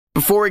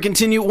Before we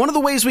continue, one of the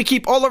ways we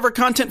keep all of our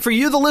content for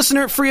you, the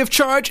listener, free of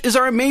charge is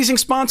our amazing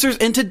sponsors,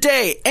 and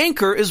today,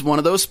 Anchor is one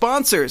of those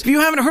sponsors. If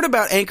you haven't heard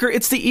about Anchor,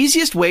 it's the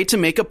easiest way to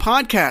make a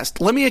podcast.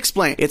 Let me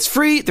explain. It's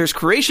free, there's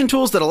creation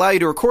tools that allow you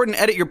to record and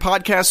edit your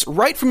podcasts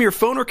right from your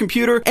phone or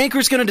computer.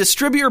 Anchor's going to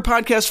distribute your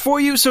podcast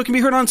for you so it can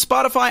be heard on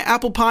Spotify,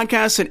 Apple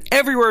Podcasts, and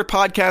everywhere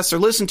podcasts are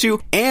listened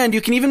to, and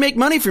you can even make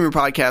money from your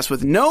podcast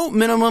with no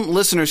minimum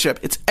listenership.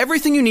 It's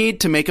everything you need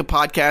to make a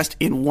podcast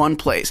in one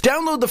place.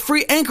 Download the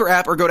free Anchor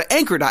app or go to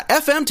anchor.fm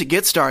to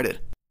get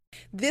started.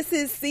 This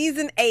is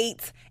season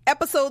 8,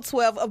 episode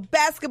 12 of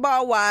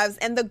Basketball Wives,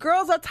 and the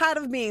girls are tired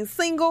of being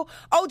single.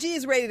 OG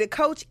is ready to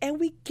coach,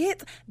 and we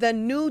get the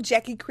new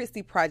Jackie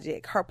Christie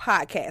project, her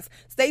podcast.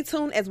 Stay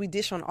tuned as we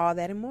dish on all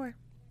that and more.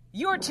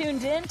 You're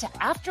tuned in to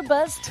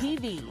AfterBuzz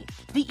TV,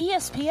 the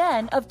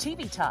ESPN of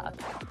TV talk.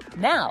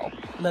 Now,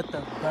 let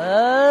the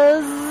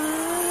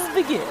buzz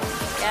begin.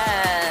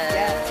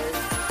 Yes.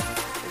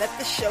 Let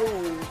the show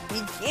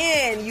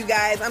begin, you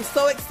guys. I'm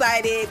so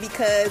excited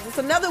because it's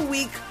another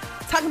week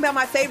talking about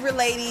my favorite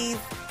ladies.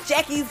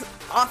 Jackie's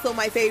also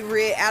my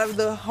favorite out of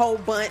the whole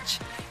bunch.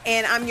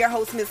 And I'm your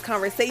host, Miss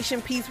Conversation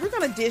Piece. We're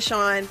going to dish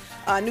on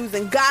news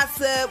and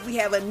gossip. We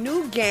have a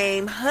new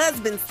game,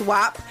 Husband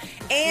Swap.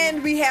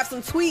 And we have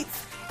some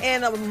tweets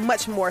and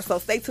much more. So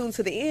stay tuned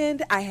to the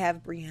end. I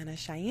have Brianna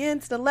Cheyenne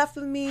to the left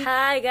of me.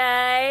 Hi,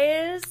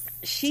 guys.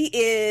 She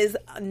is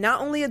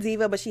not only a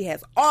diva, but she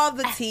has all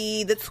the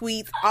tea, the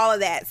tweets, all of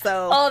that.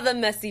 So all the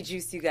messy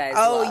juice you guys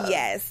love.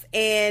 Yes.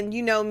 And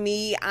you know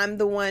me, I'm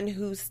the one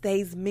who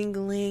stays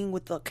mingling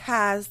with the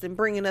cast and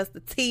bringing us the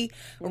tea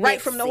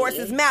right from the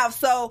horse's mouth.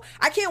 So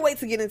I can't wait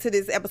to get into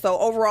this episode.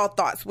 Overall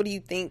thoughts. What do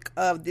you think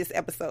of this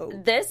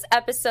episode? This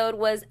episode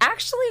was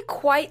actually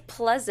quite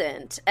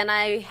pleasant, and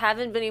I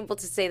haven't been able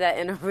to say that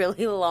in a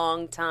really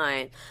long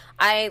time.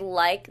 I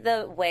like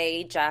the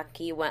way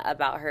Jackie went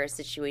about her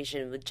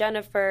situation with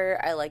Jennifer.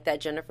 I like that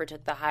Jennifer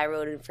took the high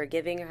road in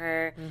forgiving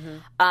her.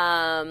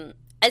 Mm-hmm.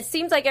 It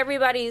seems like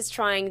everybody's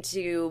trying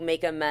to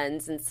make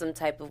amends in some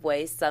type of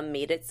way. Some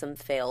made it, some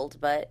failed.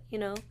 But, you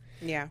know,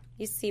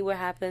 you see what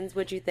happens.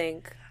 What'd you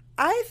think?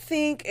 I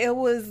think it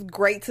was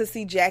great to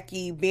see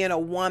Jackie being a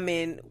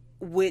woman,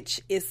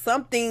 which is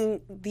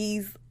something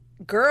these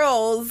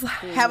girls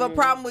have a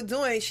problem with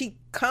doing. She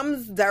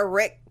comes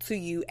direct to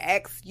you,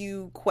 asks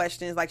you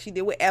questions like she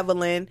did with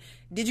Evelyn.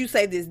 Did you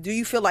say this? Do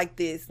you feel like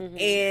this? Mm-hmm.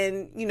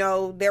 And, you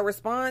know, their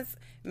response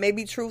may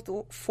be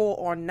truthful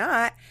or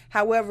not.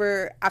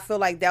 However, I feel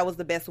like that was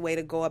the best way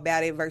to go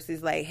about it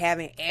versus like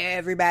having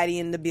everybody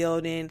in the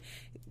building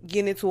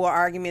getting into an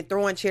argument,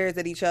 throwing chairs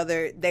at each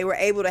other. They were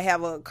able to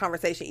have a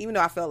conversation, even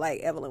though I felt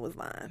like Evelyn was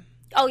lying.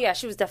 Oh, yeah,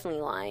 she was definitely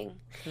lying.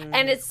 Mm-hmm.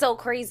 And it's so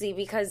crazy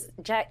because,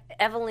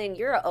 Evelyn,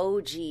 you're an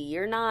OG.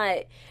 You're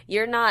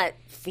not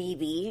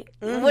Phoebe.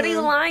 Mm-hmm. What are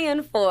you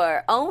lying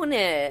for? Own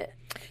it.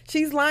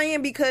 She's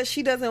lying because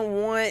she doesn't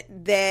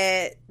want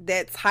that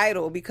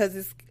title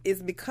because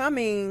it's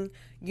becoming,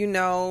 you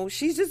know,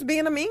 she's just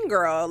being a mean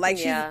girl. Like,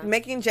 she's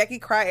making Jackie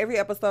cry every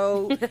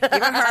episode, giving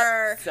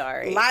her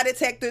lie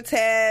detector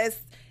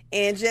tests.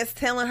 And just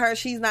telling her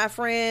she's not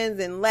friends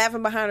and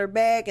laughing behind her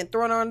back and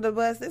throwing her under the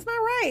bus. It's not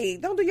right.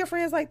 Don't do your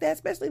friends like that,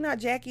 especially not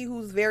Jackie,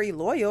 who's very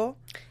loyal.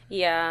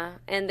 Yeah,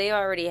 and they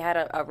already had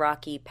a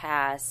rocky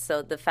past.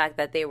 So the fact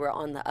that they were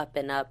on the up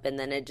and up and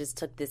then it just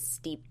took this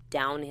steep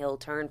downhill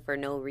turn for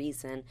no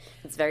reason,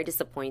 it's very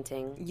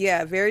disappointing.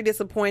 Yeah, very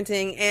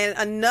disappointing. And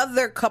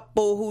another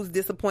couple who's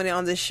disappointed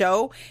on this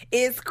show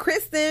is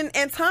Kristen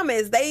and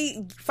Thomas.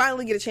 They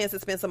finally get a chance to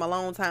spend some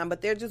alone time,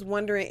 but they're just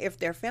wondering if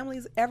their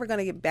family's ever going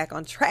to get back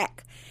on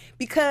track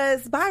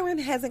because Byron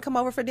hasn't come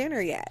over for dinner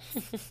yet.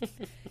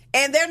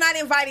 And they're not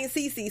inviting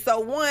Cece.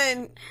 So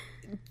one,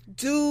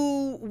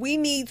 do we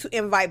need to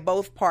invite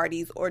both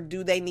parties or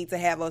do they need to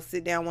have a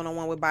sit down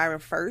one-on-one with Byron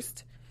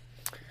first?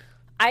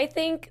 I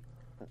think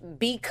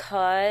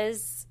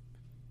because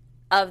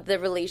of the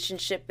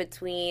relationship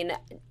between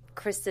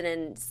Kristen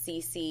and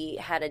Cece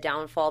had a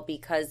downfall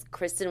because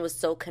Kristen was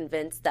so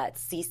convinced that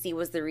Cece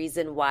was the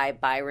reason why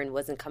Byron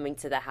wasn't coming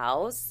to the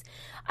house.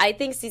 I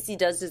think Cece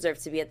does deserve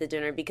to be at the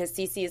dinner because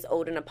Cece is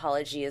owed an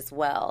apology as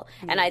well.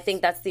 Yes. And I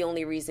think that's the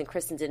only reason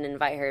Kristen didn't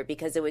invite her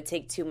because it would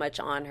take too much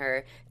on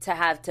her to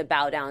have to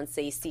bow down and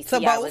say,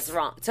 Cece, I was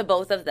wrong. To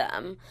both of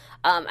them.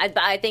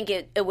 I think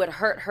it would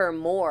hurt her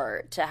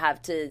more to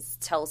have to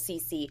tell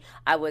Cece,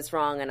 I was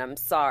wrong and I'm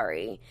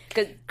sorry.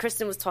 Because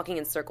Kristen was talking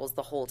in circles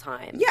the whole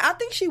time. Yeah, I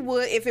think she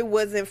would if it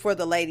wasn't for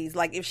the ladies.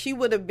 Like, if she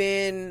would have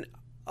been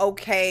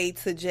okay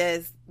to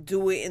just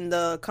do it in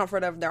the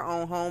comfort of their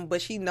own home,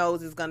 but she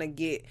knows it's going to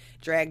get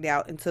dragged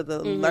out into the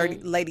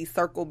lady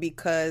circle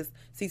because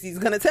Cece's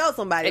going to tell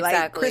somebody.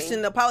 Exactly. Like,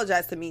 Kristen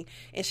apologized to me,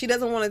 and she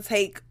doesn't want to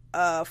take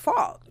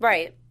fault.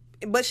 Right.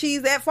 But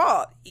she's at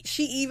fault.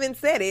 She even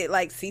said it,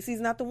 like, Cece's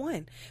not the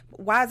one.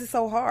 Why is it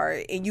so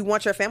hard? And you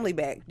want your family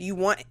back. You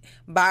want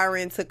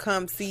Byron to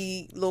come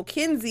see Lil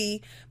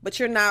Kenzie, but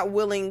you're not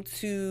willing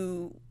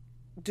to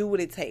do what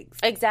it takes.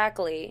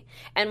 Exactly.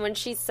 And when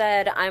she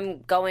said,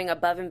 I'm going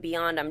above and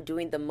beyond, I'm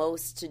doing the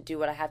most to do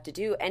what I have to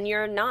do, and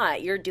you're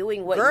not. You're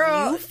doing what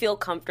you feel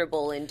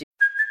comfortable in doing.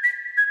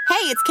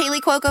 Hey, it's Kaylee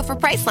Cuoco for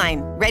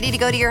Priceline. Ready to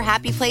go to your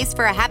happy place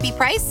for a happy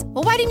price?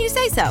 Well, why didn't you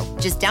say so?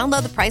 Just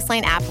download the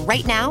Priceline app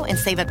right now and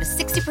save up to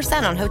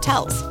 60% on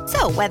hotels.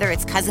 So whether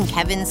it's Cousin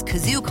Kevin's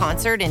Kazoo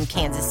Concert in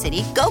Kansas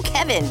City, go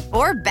Kevin,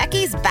 or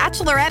Becky's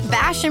Bachelorette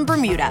Bash in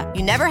Bermuda,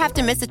 you never have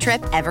to miss a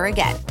trip ever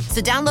again.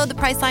 So download the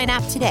Priceline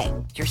app today.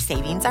 Your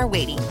savings are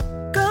waiting.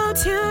 Go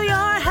to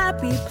your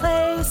happy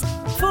place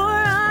for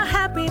a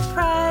happy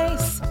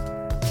price.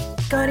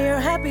 Go to your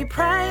happy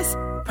price,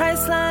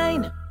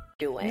 Priceline.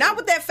 Not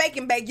with that fake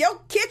and bake. Your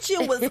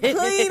kitchen was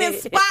clean and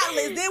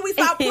spotless. Then we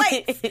saw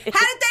plates. How did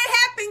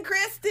that happen,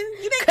 Kristen?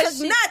 You didn't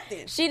cook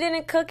nothing. She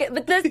didn't cook it.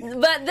 But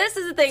this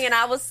is the thing, and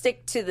I will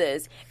stick to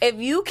this. If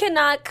you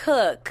cannot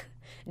cook,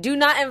 do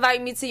not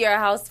invite me to your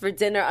house for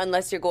dinner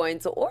unless you're going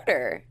to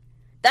order.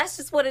 That's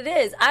just what it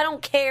is. I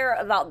don't care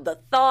about the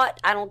thought.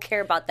 I don't care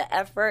about the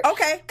effort.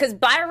 Okay. Because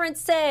Byron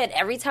said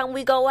every time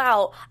we go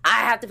out, I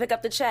have to pick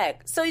up the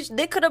check. So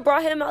they could have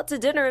brought him out to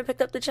dinner and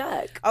picked up the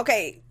check.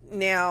 Okay,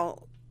 now,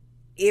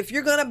 if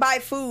you're going to buy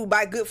food,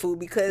 buy good food,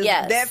 because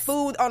that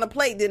food on the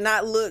plate did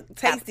not look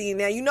tasty.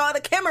 Now, you know the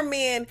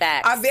cameramen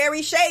are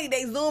very shady.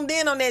 They zoomed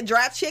in on that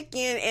dry chicken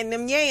and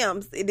them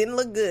yams. It didn't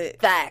look good.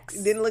 Facts.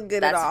 It didn't look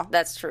good at all.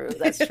 That's true.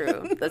 That's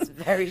true. That's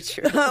very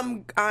true.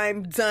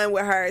 I'm done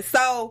with her.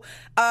 So,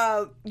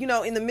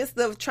 in the midst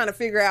of trying to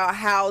figure out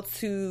how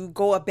to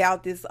go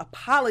about this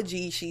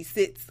apology,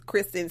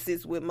 Kristen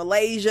sits with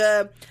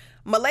Malaysia.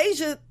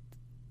 Malaysia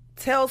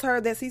tells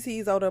her that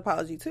CeCe owed an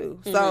apology too.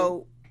 Mm-hmm.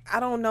 So, I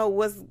don't know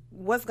what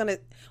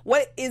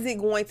is it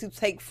going to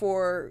take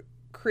for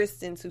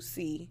Kristen to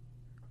see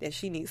that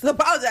she needs to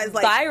apologize?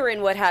 Like,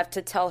 Byron would have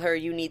to tell her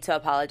you need to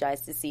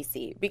apologize to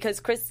CeCe, because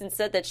Kristen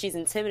said that she's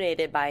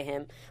intimidated by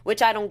him,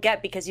 which I don't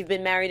get, because you've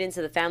been married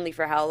into the family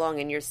for how long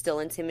and you're still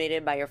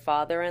intimidated by your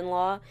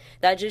father-in-law.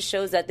 That just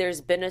shows that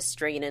there's been a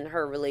strain in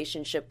her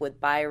relationship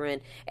with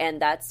Byron,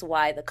 and that's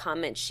why the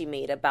comment she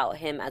made about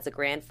him as a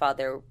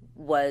grandfather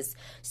was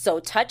so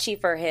touchy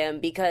for him,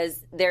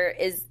 because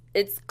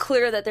it's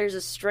clear that there's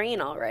a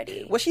strain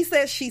already. Well, she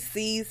says she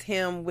sees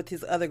him with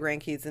his other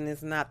grandkids and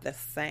it's not the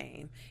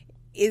same.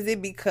 Is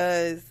it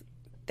because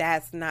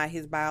that's not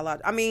his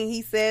biological? I mean,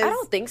 he says... I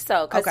don't think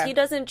so, because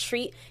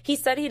he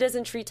said he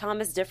doesn't treat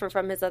Thomas different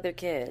from his other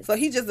kids. So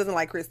he just doesn't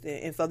like Kristen,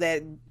 and so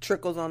that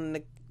trickles on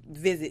the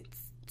visits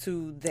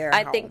to their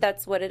home. I think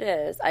that's what it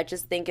is. I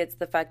just think it's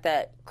the fact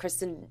that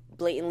Kristen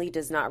blatantly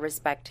does not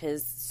respect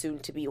his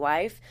soon-to-be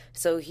wife.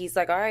 So he's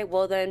like, all right,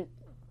 well then,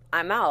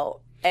 I'm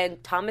out.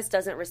 And Thomas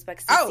doesn't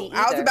respect CeCe either.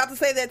 I was about to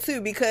say that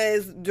too,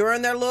 because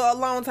during their little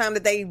alone time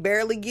that they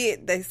barely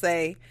get, they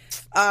say,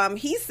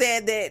 he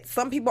said that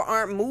some people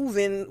aren't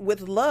moving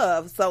with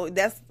love. So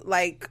that's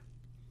like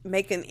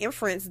making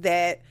inference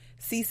that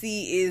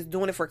CeCe is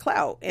doing it for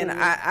clout. And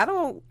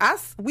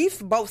we've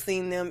both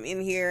seen them in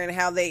here and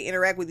how they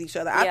interact with each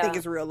other. I think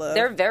it's real love.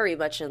 They're very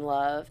much in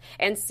love.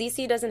 And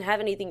CeCe doesn't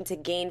have anything to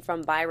gain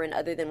from Byron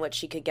other than what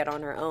she could get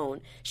on her own.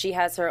 She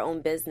has her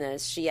own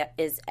business. She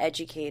is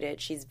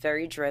educated. She's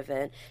very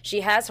driven.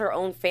 She has her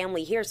own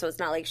family here, so it's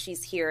not like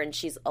she's here and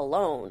she's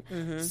alone.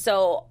 Mm-hmm.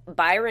 So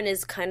Byron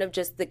is kind of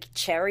just the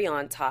cherry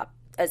on top,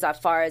 as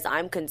far as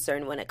I'm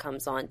concerned, when it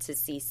comes on to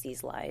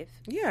CeCe's life.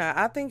 Yeah,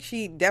 I think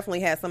she definitely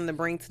has something to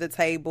bring to the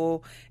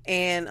table.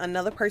 And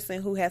another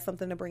person who has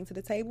something to bring to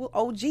the table,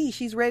 OG,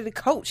 she's ready to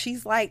coach.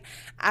 She's like,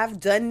 I've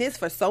done this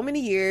for so many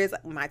years.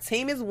 My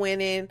team is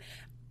winning.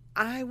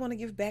 I want to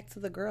give back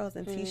to the girls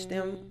and teach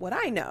them what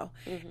I know.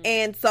 Mm-hmm.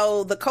 And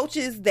so the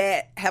coaches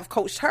that have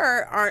coached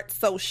her aren't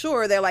so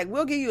sure. They're like,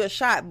 we'll give you a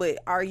shot, but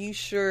are you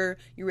sure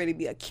you're ready to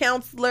be a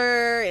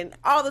counselor and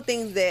all the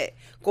things that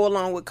go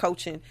along with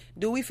coaching?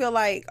 Do we feel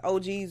like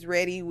OG's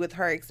ready with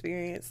her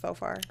experience so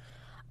far?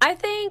 I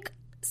think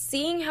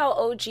seeing how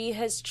OG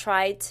has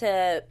tried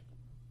to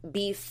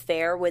be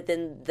fair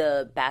within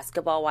the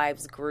Basketball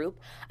Wives group,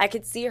 I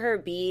could see her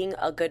being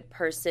a good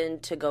person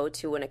to go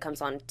to when it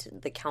comes on to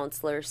the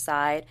counselor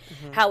side.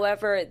 Mm-hmm.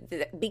 However,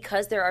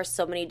 because there are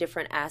so many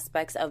different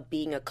aspects of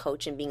being a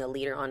coach and being a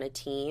leader on a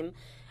team,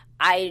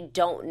 I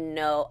don't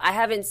know. I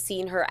haven't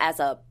seen her as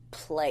a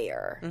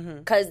player,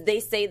 because they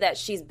say that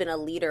she's been a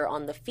leader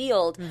on the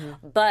field,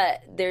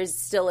 but there's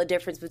still a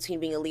difference between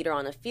being a leader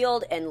on the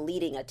field and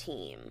leading a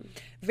team.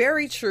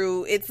 Very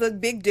true. It's a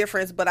big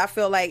difference, but I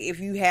feel like if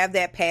you have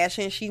that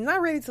passion, she's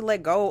not ready to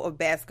let go of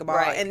basketball.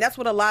 Right. And that's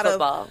what a lot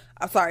football.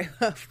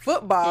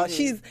 Football.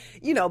 She's,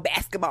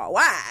 basketball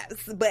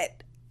wives,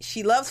 but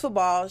she loves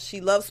football.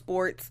 She loves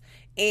sports.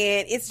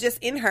 And it's just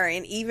in her.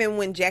 And even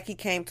when Jackie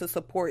came to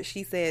support,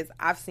 she says,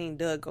 I've seen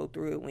Doug go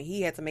through it when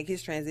he had to make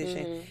his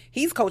transition.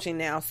 He's coaching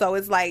now. So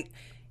it's like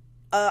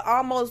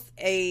almost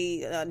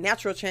a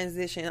natural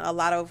transition. A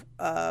lot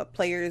of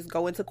players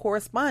go into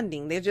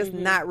corresponding. They're just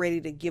not ready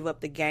to give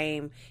up the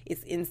game.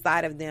 It's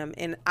inside of them.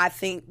 And I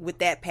think with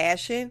that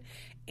passion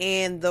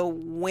and the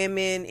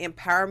women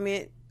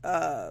empowerment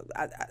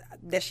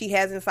that she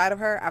has inside of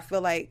her, I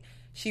feel like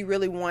she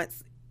really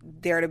wants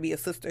there to be a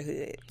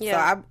sisterhood.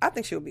 Yeah. So I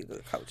think she'll be a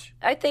good coach.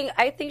 I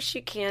think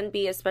she can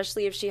be,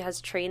 especially if she has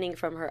training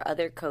from her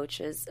other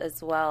coaches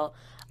as well.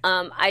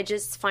 I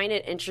just find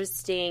it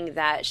interesting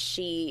that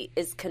she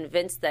is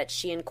convinced that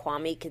she and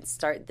Kwame can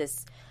start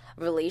this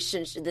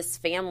relationship, this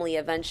family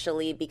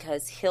eventually,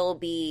 because he'll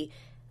be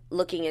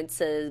looking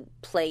into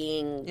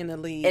playing in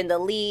the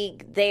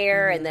league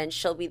there, and then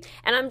she'll be,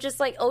 and I'm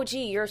just like, oh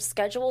gee, your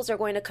schedules are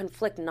going to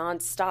conflict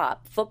nonstop.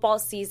 Football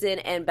season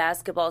and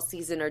basketball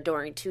season are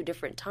during 2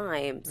 different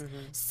times.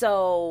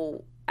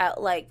 So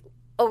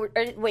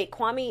wait,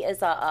 Kwame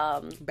is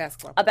a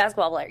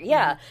basketball player.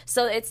 Yeah.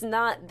 So it's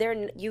not,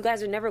 you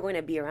guys are never going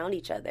to be around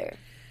each other.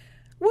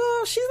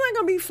 Well, she's not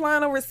going to be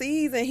flying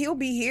overseas, and he'll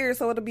be here,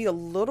 so it'll be a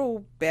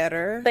little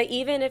better. But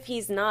even if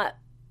he's not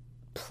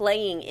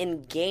playing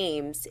in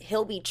games,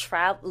 he'll be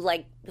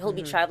traveling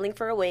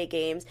for away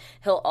games.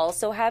 He'll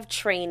also have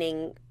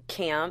training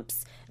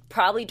camps,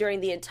 probably during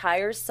the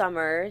entire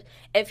summer.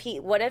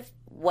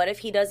 What if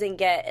he doesn't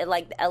get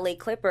like the LA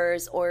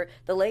Clippers or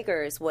the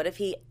Lakers? What if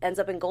he ends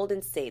up in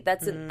Golden State?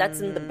 That's in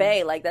the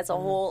Bay. Like, that's a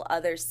whole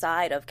other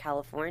side of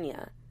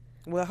California.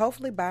 Well,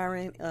 hopefully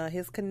Byron,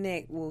 his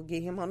connect will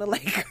get him on the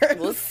Lakers.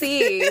 We'll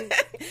see.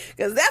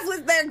 Because that's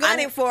what they're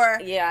gunning for.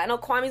 Yeah, I know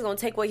Kwame's going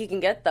to take what he can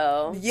get,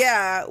 though.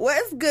 Yeah, well,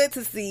 it's good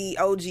to see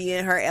OG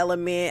in her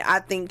element. I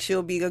think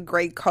she'll be a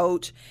great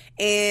coach.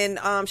 And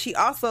she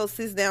also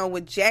sits down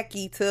with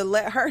Jackie to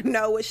let her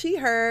know what she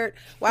heard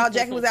while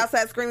Jackie was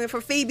outside screaming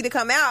for Phoebe to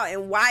come out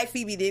and why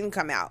Phoebe didn't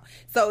come out.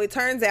 So it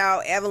turns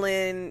out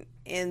Evelyn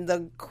and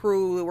the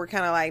crew were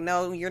kind of like,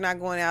 no, you're not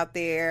going out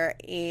there.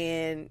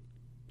 And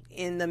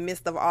in the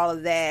midst of all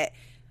of that,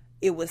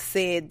 it was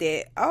said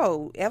that,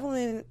 oh,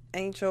 Evelyn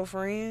ain't your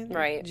friend,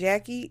 right,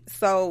 Jackie?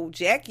 So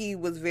Jackie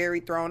was very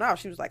thrown off.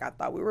 She was like, I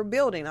thought we were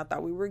building. I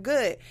thought we were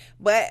good.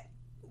 But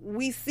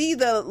we see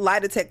the lie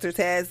detector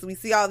test. We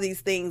see all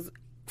these things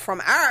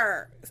from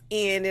our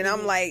end. And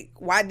I'm like,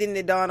 why didn't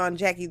it dawn on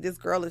Jackie, this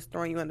girl is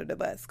throwing you under the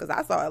bus? Because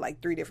I saw it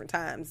like 3 different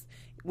times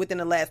within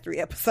the last 3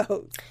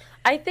 episodes.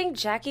 I think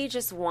Jackie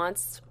just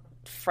wants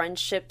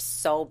friendship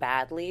so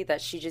badly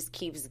that she just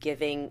keeps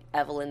giving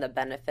Evelyn the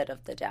benefit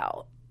of the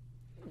doubt.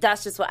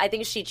 That's just what I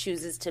think. She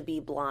chooses to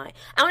be blind.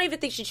 I don't even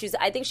think she chooses.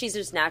 I think she's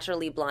just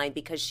naturally blind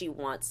because she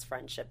wants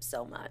friendship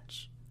so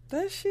much.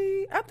 Does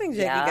she? I think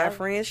Jackie got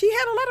friends. She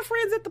had a lot of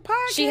friends at the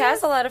podcast. She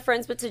has a lot of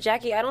friends, but to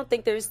Jackie, I don't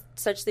think there's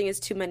such thing as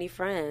too many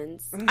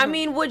friends. I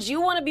mean, would you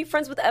want to be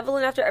friends with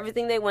Evelyn after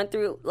everything they went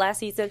through last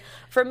season?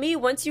 For me,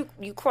 once you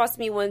cross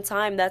me one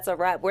time, that's a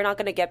wrap. We're not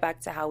going to get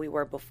back to how we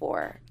were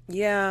before.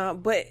 Yeah,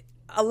 but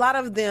a lot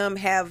of them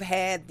have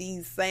had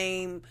these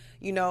same,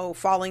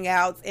 falling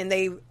outs, and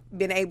they've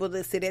been able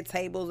to sit at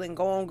tables and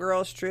go on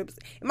girls' trips.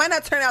 It might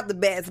not turn out the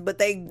best, but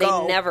they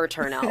go. They never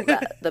turn out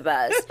the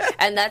best.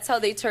 And that's how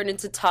they turn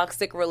into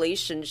toxic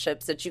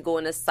relationships that you go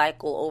in a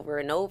cycle over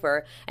and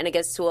over. And it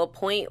gets to a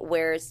point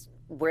where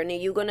when are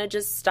you going to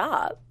just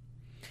stop?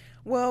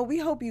 Well, we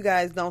hope you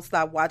guys don't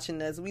stop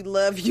watching us. We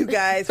love you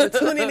guys for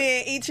tuning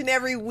in each and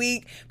every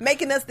week,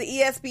 making us the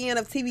ESPN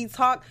of TV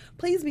Talk.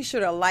 Please be sure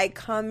to like,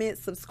 comment,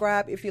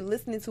 subscribe. If you're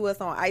listening to us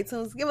on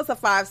iTunes, give us a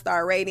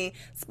 5-star rating.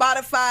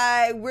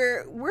 Spotify,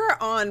 we're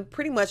on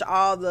pretty much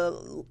all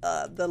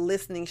the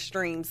listening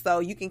streams, so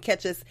you can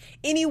catch us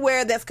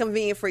anywhere that's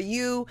convenient for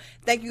you.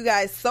 Thank you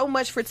guys so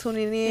much for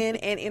tuning in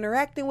and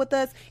interacting with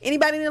us.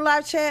 Anybody in the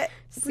live chat?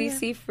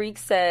 CC Freak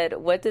said,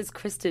 what does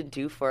Kristen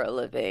do for a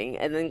living?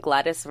 And then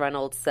Gladys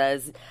Reynolds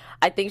says,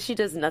 I think she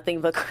does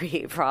nothing but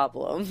create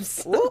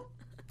problems. Ooh.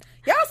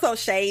 Y'all so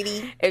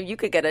shady. If you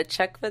could get a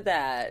check for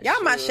that.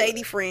 Y'all my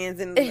shady friends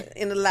in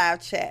the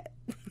live chat.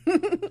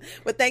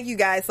 But thank you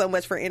guys so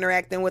much for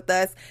interacting with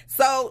us.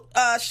 So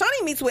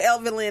Shani meets with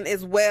Evelyn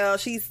as well.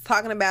 She's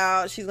talking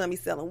about she's going to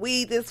be selling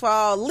weed this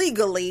fall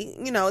legally.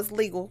 It's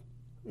legal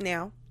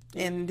now.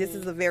 And this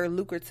is a very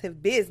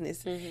lucrative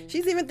business.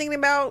 She's even thinking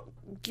about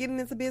getting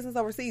into business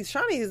overseas.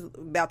 Shani is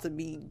about to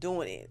be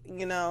doing it.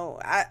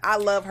 I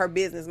love her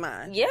business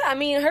mind. Yeah, I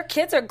mean, her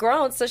kids are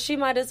grown, so she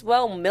might as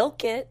well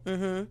milk it.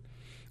 Mm-hmm.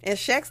 And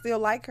Shaq still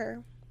like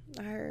her,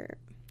 I heard.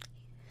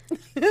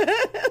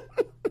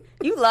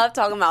 You love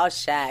talking about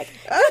Shaq.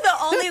 You're the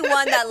only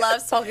one that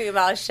loves talking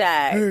about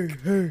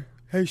Shaq.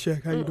 Hey,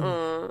 Shaq, how you doing?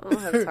 I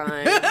don't have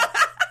time.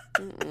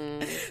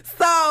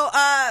 So,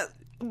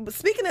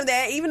 speaking of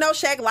that, even though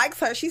Shaq likes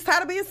her, she's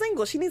tired of being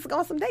single. She needs to go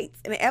on some dates.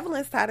 And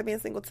Evelyn's tired of being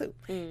single, too.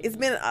 It's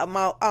been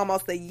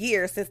almost a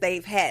year since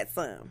they've had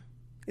some.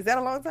 Is that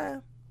a long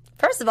time?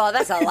 First of all,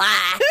 that's a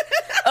lie.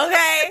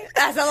 Okay?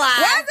 That's a lie.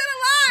 Why is it a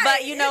lie?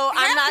 But,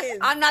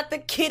 I'm not the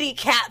kitty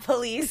cat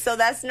police, so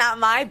that's not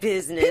my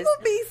business. People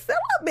be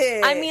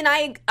celibate. I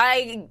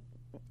mean,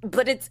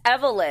 but it's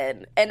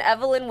Evelyn. And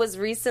Evelyn was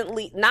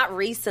not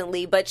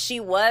recently, but she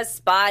was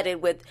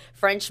spotted with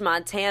French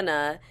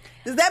Montana.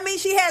 Does that mean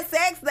she had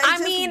sex?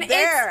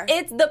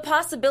 It's the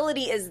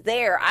possibility is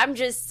there. I'm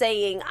just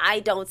saying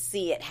I don't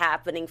see it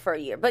happening for a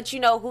year. But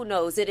who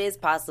knows? It is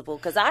possible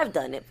because I've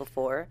done it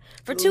before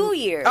for 2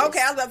 years.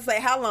 Okay, I was about to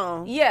say how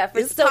long? Yeah,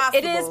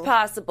 it is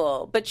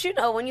possible. But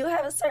when you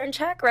have a certain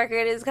track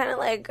record, it's kind of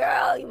like,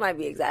 girl, you might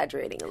be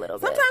exaggerating a little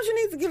bit. Sometimes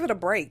you need to give it a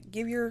break.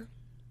 Give your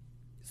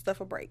stuff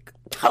a break.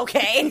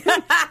 Okay.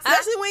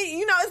 Especially when,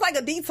 it's like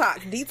a detox.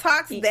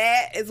 Detox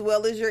that as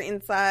well as your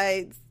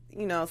insides.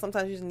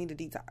 Sometimes you just need a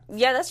detox.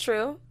 Yeah, that's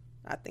true.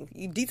 I think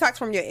you detox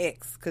from your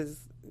ex because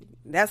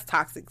that's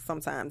toxic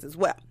sometimes as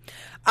well.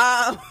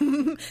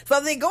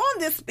 So they go on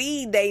this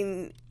speed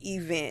dating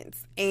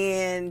events,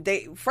 and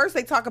they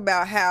talk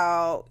about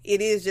how it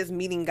is just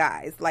meeting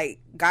guys. Like,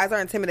 guys are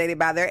intimidated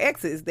by their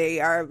exes. They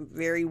are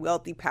very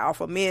wealthy,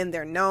 powerful men.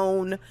 They're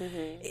known.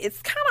 Mm-hmm.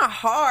 It's kind of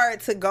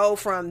hard to go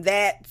from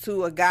that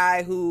to a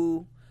guy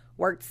who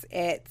works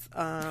at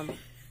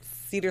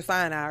Cedar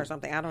Sinai or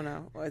something. I don't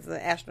know. Or it's an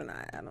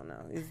astronaut. I don't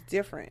know. It's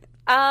different.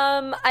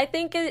 I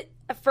think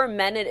for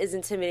men it is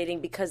intimidating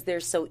because they're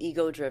so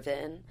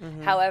ego-driven.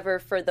 Mm-hmm. However,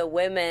 for the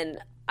women,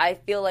 I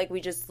feel like we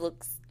just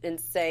look and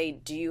say,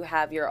 do you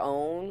have your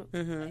own?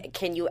 Mm-hmm.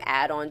 Can you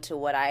add on to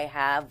what I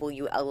have? Will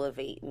you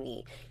elevate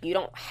me? You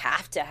don't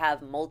have to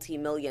have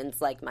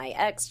multi-millions like my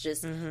ex.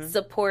 Just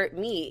support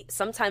me.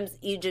 Sometimes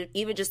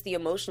even just the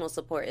emotional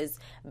support is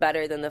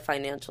better than the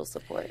financial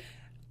support.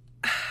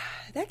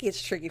 That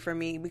gets tricky for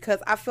me because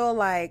I feel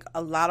like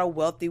a lot of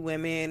wealthy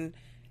women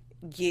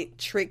get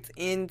tricked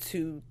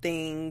into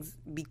things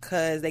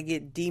because they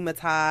get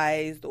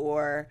demonetized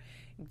or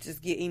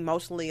just get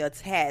emotionally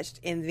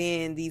attached, and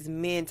then these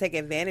men take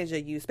advantage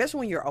of you, especially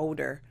when you're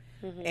older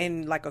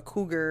and like a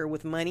cougar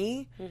with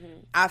money.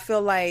 I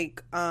feel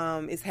like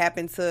it's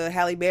happened to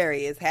Halle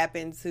Berry. It's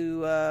happened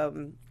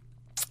to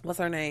what's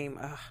her name,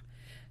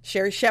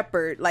 Sherry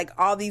Shepherd. Like,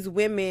 all these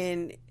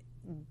women,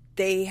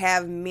 they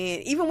have men,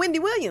 even Wendy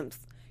Williams.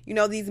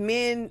 These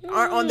men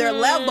aren't on their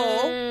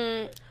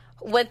level.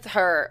 With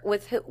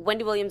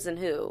Wendy Williams and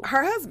who?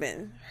 Her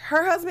husband.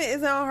 Her husband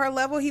isn't on her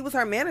level. He was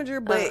her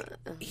manager, but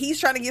he's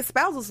trying to get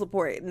spousal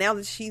support now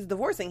that she's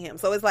divorcing him.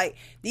 So it's like,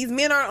 these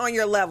men aren't on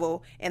your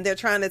level, and they're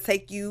trying to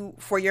take you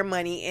for your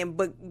money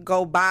but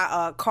go buy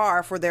a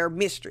car for their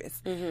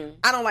mistress. Mm-hmm.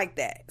 I don't like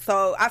that.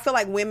 So I feel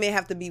like women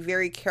have to be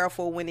very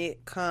careful when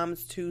it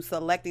comes to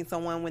selecting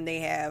someone when they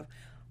have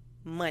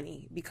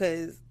money,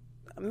 because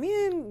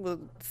men will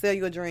sell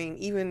you a dream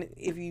even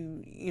if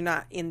you're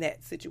not in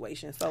that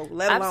situation. So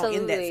let alone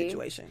in that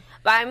situation.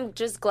 But I'm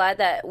just glad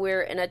that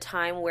we're in a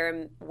time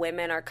where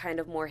women are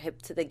kind of more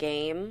hip to the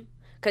game,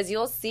 because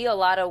you'll see a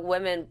lot of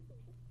women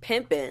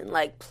pimping,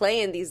 like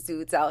playing these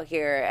dudes out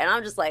here, and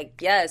I'm just like,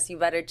 yes, you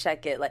better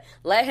check it. Like,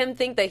 let him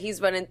think that he's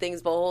running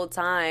things the whole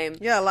time.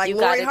 Yeah, like you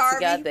Lori got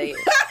it Harvey.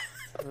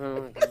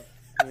 Together.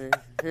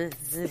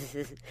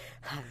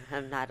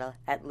 I'm not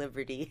at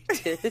liberty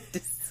to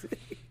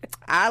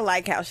I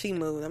like how she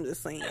moves. I'm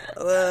just saying.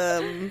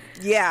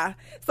 Yeah.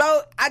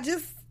 So I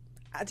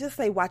just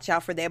say watch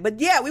out for that. But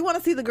yeah, we want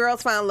to see the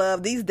girls find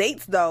love. These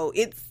dates, though,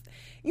 it's,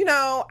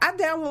 I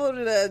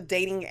downloaded a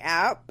dating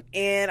app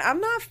and I'm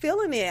not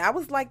feeling it. I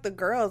was like the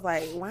girls,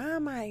 like, why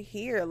am I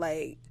here?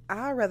 Like,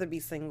 I'd rather be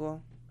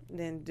single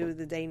than do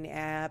the dating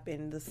app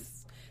and the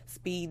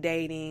speed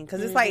dating,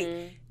 because it's like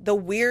the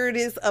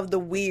weirdest of the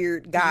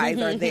weird guys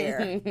are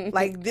there.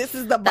 Like, this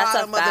is the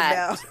bottom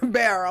of the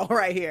barrel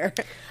right here.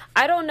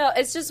 I don't know.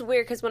 It's just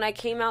weird because when I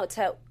came out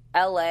to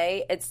LA,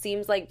 it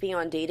seems like being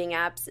on dating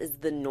apps is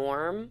the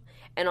norm.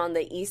 And on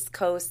the East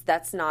Coast,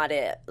 that's not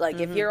it. Like,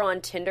 if you're on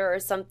Tinder or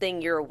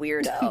something, you're a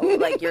weirdo.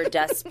 Like, you're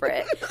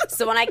desperate.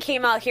 So when I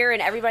came out here and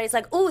everybody's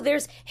like, ooh,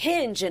 there's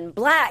Hinge and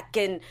Black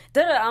and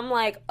da-da, I'm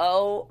like,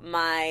 oh,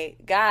 my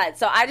God.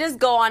 So I just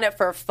go on it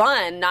for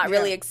fun, not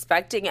really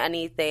expecting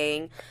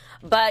anything.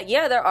 But,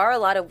 yeah, there are a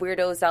lot of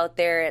weirdos out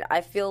there. And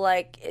I feel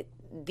like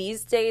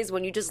these days,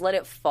 when you just let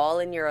it fall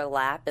in your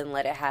lap and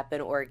let it happen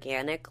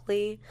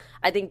organically,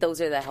 I think those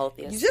are the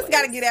healthiest. You just ways.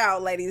 got to get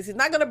out, ladies. You're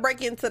not going to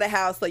break into the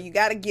house, so you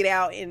got to get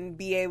out and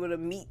be able to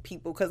meet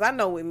people. Because I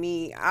know with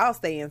me, I'll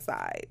stay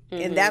inside.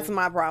 And that's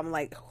my problem.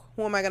 Like,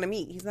 who am I going to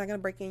meet? He's not going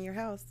to break in your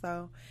house.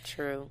 So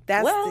true.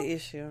 That's the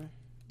issue.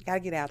 Got to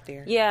get out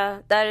there. Yeah,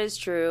 that is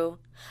true.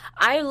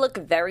 I look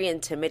very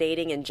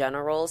intimidating in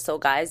general, so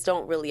guys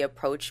don't really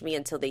approach me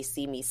until they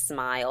see me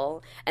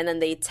smile, and then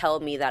they tell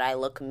me that I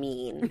look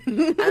mean.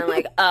 And I'm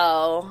like,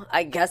 oh,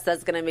 I guess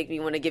that's going to make me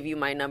want to give you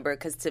my number,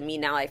 because to me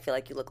now I feel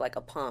like you look like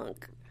a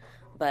punk.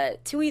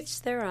 But to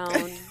each their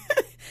own.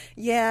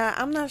 Yeah,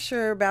 I'm not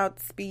sure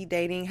about speed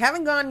dating.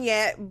 Haven't gone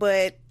yet,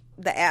 but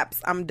the apps,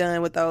 I'm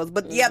done with those.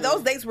 But yeah,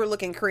 those dates were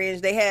looking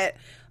cringe. They had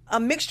a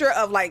mixture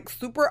of like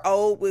super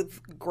old with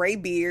gray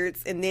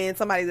beards and then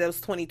somebody that was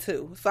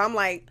 22. So I'm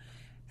like,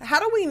 how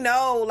do we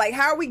know? Like,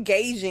 how are we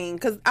gauging?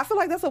 Because I feel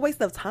like that's a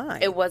waste of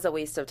time. It was a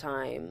waste of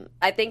time.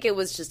 I think it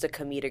was just a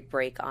comedic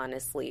break,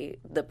 honestly.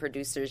 The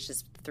producers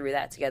just threw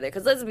that together.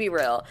 Because let's be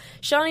real.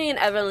 Shawnee and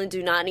Evelyn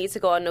do not need to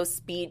go on no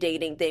speed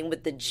dating thing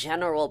with the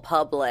general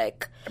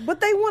public.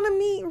 But they want to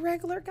meet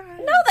regular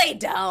guys. No, they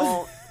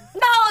don't.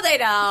 No, they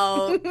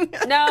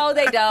don't. No,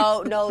 they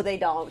don't. No, they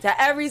don't.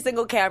 To every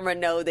single camera,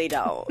 no, they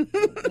don't.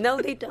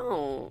 No, they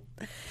don't.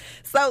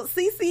 So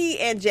Cece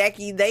and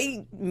Jackie,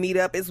 they meet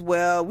up as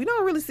well. We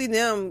don't really see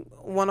them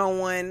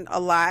one-on-one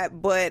a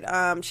lot,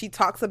 but she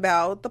talks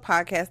about the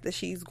podcast that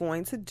she's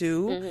going to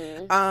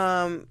do.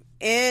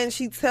 And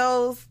she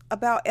tells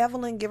about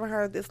Evelyn giving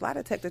her this lie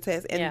detector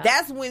test. And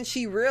that's when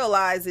she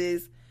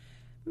realizes,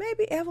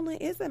 maybe Evelyn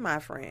isn't my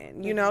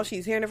friend. You know,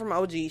 she's hearing it from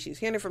OG. She's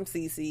hearing it from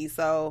Cece.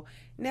 So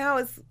now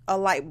it's a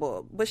light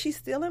bulb. But she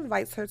still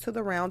invites her to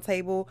the Round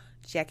Table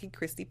Jackie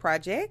Christie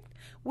project,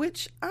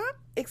 which I'm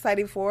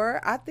excited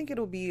for. I think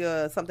it'll be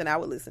something I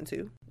would listen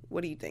to.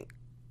 What do you think?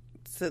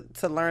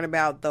 To learn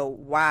about the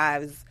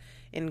wives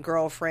and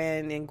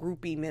girlfriend and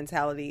groupie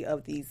mentality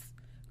of these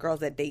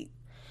girls that date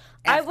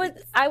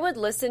athletes. I would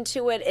listen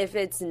to it if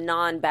it's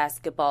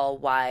non-basketball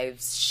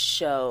wives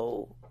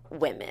show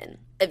women.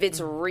 If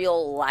it's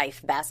real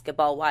life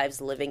basketball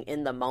wives living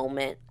in the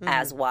moment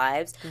as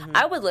wives,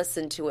 I would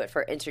listen to it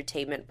for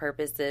entertainment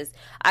purposes.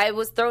 I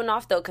was thrown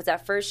off, though, because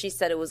at first she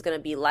said it was going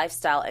to be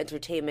lifestyle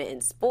entertainment in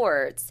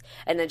sports,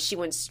 and then she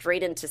went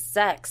straight into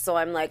sex. So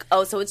I'm like,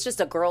 oh, so it's just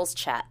a girls'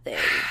 chat thing.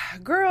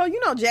 Girl, you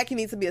know Jackie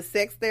needs to be a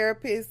sex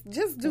therapist.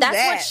 Just do That's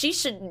that.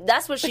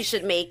 That's what she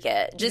should make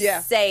it.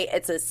 Just say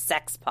it's a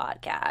sex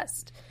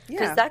podcast.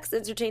 Because that's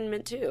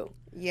entertainment, too.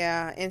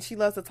 Yeah, and she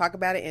loves to talk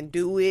about it and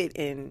do it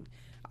and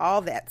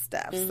all that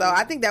stuff. So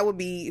I think that would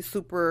be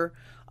super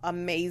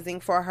amazing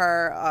for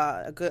her,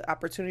 a good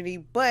opportunity.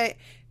 But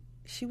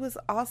she was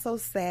also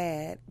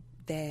sad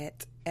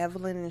that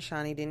Evelyn and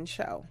Shawnee didn't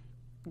show.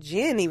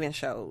 Jen even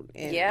showed.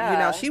 And, you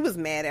know, she was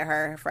mad at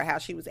her for how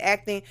she was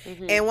acting.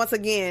 And once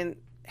again,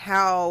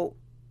 how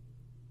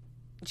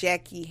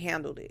Jackie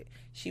handled it.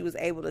 She was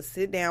able to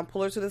sit down,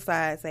 pull her to the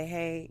side, say,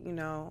 hey, you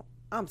know,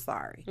 I'm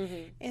sorry.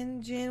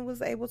 And Jen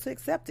was able to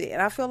accept it.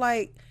 And I feel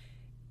like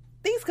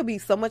things could be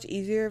so much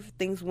easier if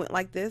things went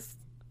like this.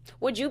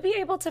 Would you be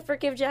able to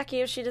forgive Jackie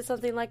if she did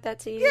something like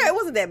that to you? Yeah, it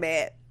wasn't that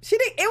bad. She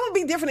did. It would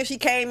be different if she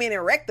came in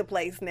and wrecked the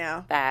place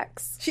now.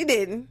 Facts. She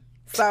didn't.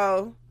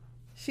 So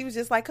she was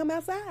just like, come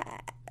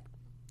outside.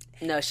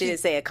 No, she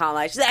didn't say it calm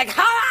like, she's like,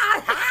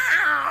 ha,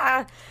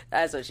 ha.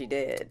 That's what she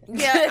did.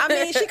 Yeah, I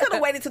mean, she could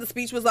have waited till the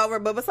speech was over,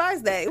 but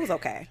besides that, it was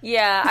okay.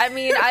 Yeah, I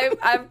mean,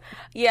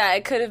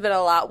 it could have been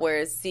a lot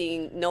worse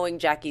knowing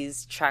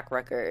Jackie's track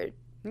record.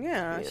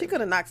 Yeah, she could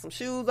have knocked some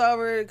shoes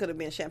over. It could have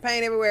been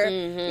champagne everywhere.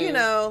 You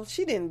know,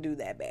 she didn't do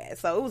that bad.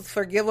 So it was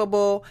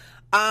forgivable.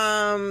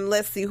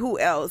 Let's see, who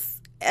else?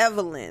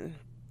 Evelyn.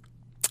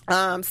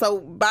 So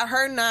by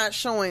her not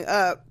showing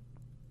up,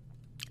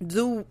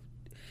 do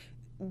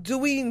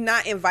we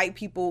not invite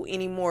people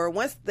anymore?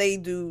 Once they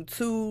do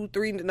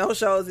 2-3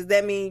 no-shows, does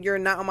that mean you're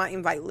not on my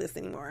invite list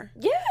anymore?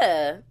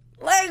 Yeah.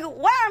 Like,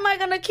 why am I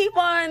going to keep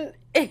on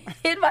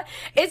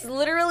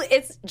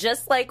it's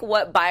just like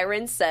what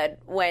Byron said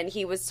when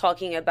he was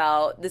talking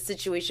about the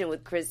situation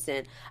with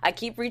Kristen. I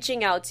keep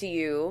reaching out to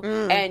you,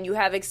 and you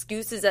have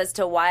excuses as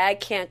to why I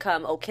can't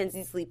come. Oh,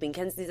 Kenzie's sleeping.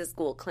 Kenzie's at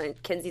school.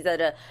 Kenzie's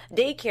at a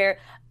daycare.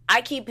 I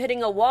keep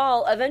hitting a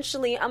wall.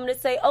 Eventually, I'm going to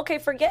say, okay,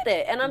 forget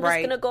it. And I'm just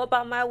going to go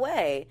about my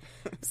way.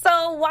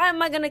 So why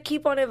am I going to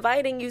keep on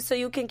inviting you so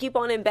you can keep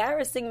on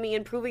embarrassing me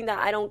and proving that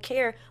I don't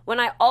care when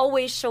I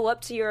always show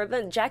up to your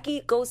event?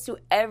 Jackie goes to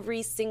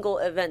every single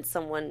event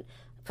someone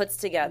puts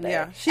together.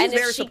 Yeah, she's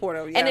very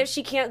supportive. Yeah. And if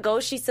she can't go,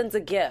 she sends a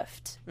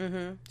gift.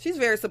 She's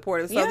very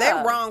supportive. So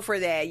they're wrong for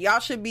that. Y'all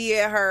should be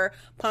at her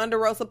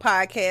Ponderosa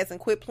podcast and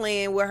quit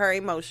playing with her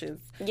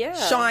emotions. Yeah.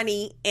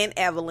 Shawnee and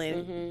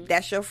Evelyn,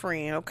 that's your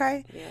friend,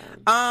 okay?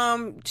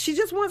 Yeah. She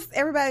just wants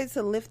everybody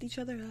to lift each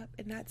other up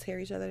and not tear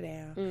each other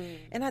down.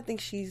 And I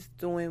think she's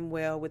doing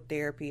well with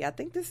therapy. I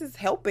think this is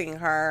helping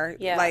her,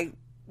 like,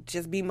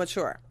 just be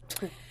mature.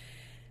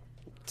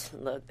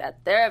 Look,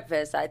 that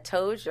therapist, I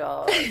told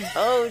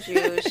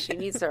you, she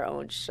needs her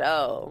own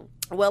show.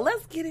 Well,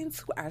 let's get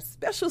into our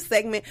special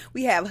segment.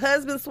 We have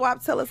Husband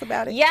Swap. Tell us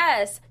about it.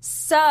 Yes.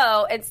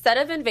 So instead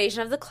of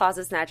Invasion of the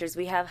Closet Snatchers,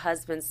 we have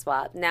Husband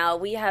Swap. Now,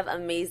 we have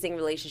amazing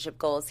relationship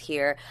goals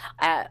here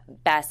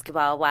at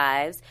Basketball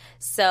Wives.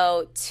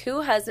 So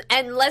 2 husbands,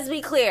 and let's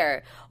be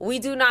clear, we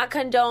do not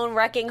condone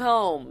wrecking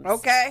homes.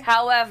 Okay.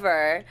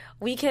 However,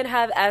 we can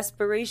have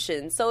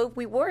aspirations. So if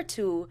we were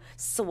to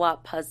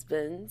swap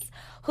husbands,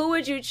 who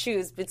would you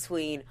choose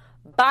between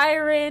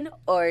Byron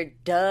or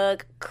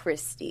Doug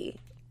Christie?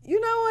 You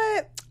know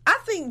what? I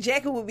think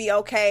Jackie would be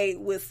okay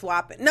with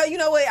swapping. No, you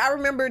know what? I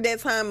remember that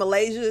time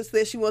Malaysia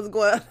said she wasn't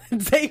going on a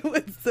date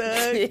with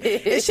Doug.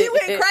 And she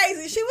went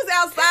crazy. She was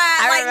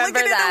outside,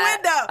 looking in the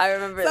window. I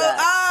remember that.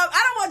 So,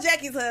 I don't want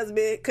Jackie's husband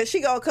because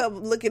she going to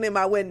come looking in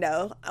my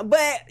window.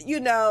 But,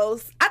 you know,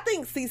 I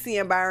think Cece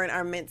and Byron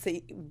are meant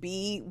to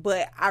be,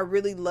 but I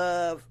really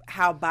love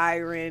how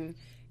Byron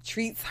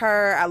treats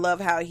her. I love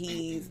how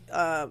he's,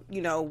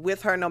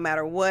 with her no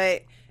matter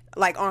what.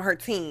 Like on her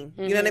team,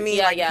 you know what I mean?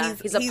 Yeah,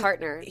 like he's a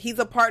partner. He's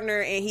a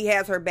partner, and he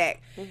has her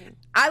back.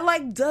 I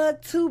like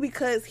Doug too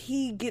because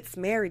he gets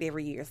married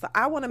every year. So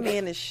I want a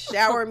man to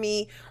shower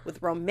me with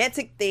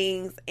romantic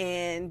things,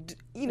 and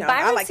Byron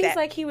I like seems that.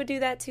 like he would do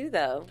that too,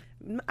 though.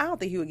 I don't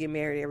think he would get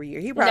married every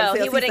year. He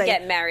probably he wouldn't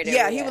get married every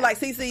year. He would like,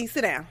 Cece,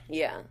 sit down.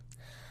 Yeah.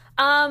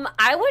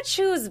 I would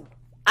choose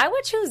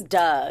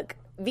Doug.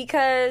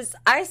 because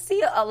I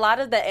see a lot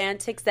of the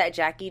antics that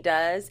Jackie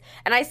does,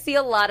 and I see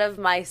a lot of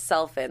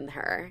myself in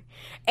her.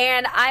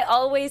 And I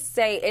always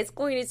say it's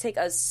going to take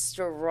a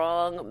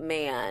strong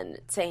man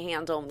to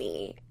handle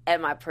me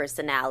and my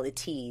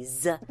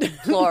personalities,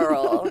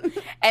 plural.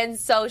 And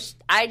so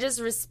I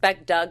just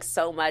respect Doug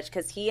so much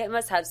because he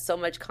must have so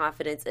much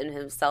confidence in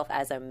himself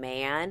as a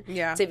man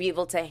to be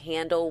able to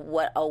handle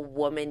what a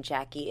woman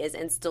Jackie is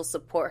and still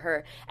support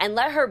her and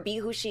let her be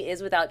who she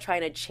is without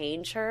trying to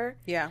change her.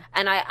 Yeah.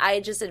 And I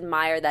just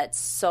admire that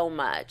so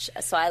much.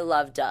 So I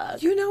love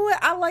Doug. You know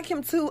what? I like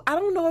him too. I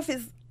don't know if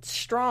it's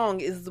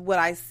strong is what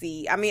I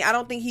see. I mean, I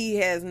don't think he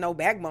has no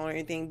backbone or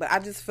anything, but I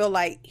just feel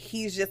like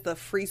he's just a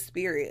free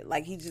spirit.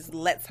 Like, he just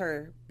lets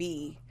her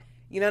be.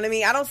 You know what I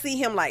mean? I don't see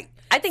him like,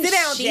 I think sit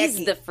down, she's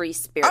Jackie. the free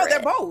spirit. Oh, they're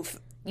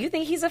both. You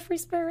think he's a free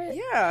spirit?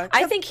 Yeah.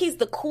 I think he's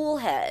the cool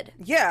head.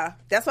 Yeah.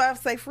 That's why I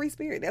say free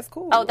spirit. That's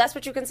cool. Oh, that's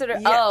what you consider?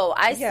 Yeah. Oh,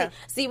 I see. Yeah.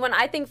 See, when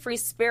I think free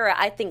spirit,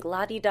 I think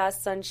la-di-da,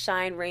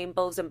 sunshine,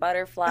 rainbows, and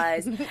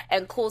butterflies.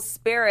 And cool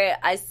spirit,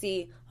 I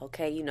see,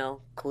 okay, you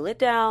know, cool it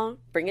down,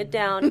 bring it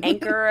down,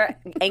 anchor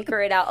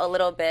it out a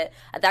little bit.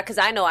 Because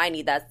I know I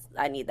need that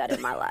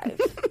in my life.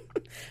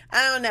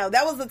 I don't know.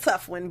 That was a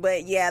tough one,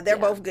 but yeah, they're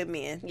both good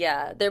men.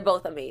 Yeah, they're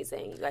both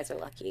amazing. You guys are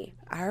lucky.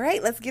 All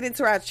right, let's get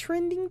into our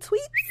trending tweets.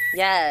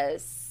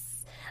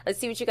 Yes. Let's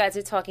see what you guys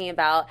are talking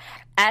about.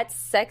 At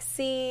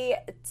Sexy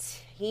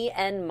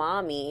TN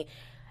Mommy,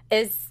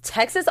 is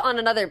Texas on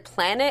another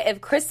planet? If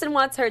Kristen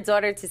wants her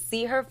daughter to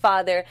see her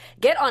father,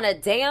 get on a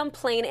damn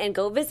plane and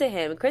go visit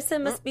him.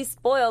 Kristen must be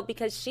spoiled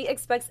because she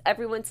expects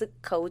everyone to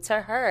go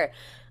to her.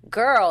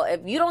 Girl,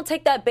 if you don't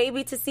take that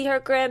baby to see her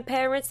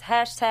grandparents,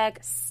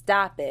 #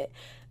 stop it.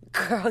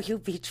 Girl, you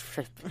be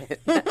tripping.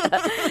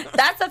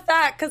 That's a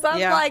fact, because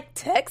I'm like,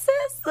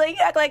 Texas? Like,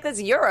 you act like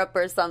it's Europe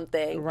or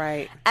something.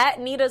 Right.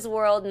 At Nita's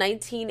World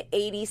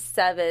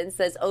 1987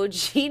 says,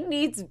 OG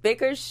needs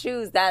bigger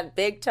shoes. That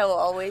big toe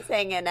always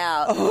hanging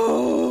out.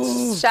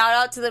 Oh. Shout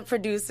out to the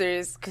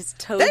producers, because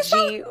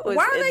Toji was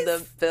in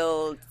the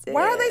building.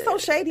 Why are they so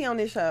shady on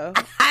this show?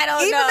 I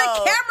don't know. Even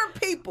the camera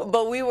people.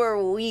 But we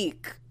were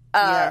weak.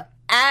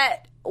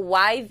 At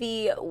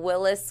YV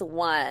Willis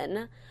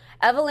 1,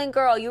 Evelyn,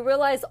 girl, you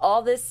realize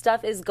all this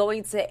stuff is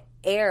going to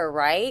air,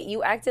 right?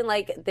 You acting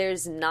like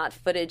there's not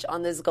footage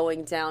on this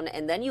going down,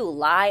 and then you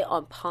lie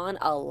upon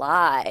a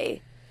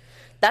lie.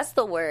 That's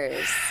the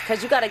worst,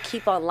 because you got to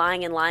keep on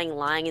lying and lying and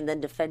lying and then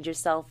defend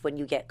yourself when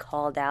you get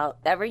called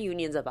out. That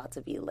reunion's about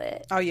to be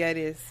lit. Oh, yeah, it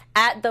is.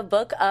 At the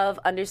book of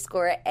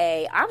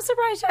 _A, I'm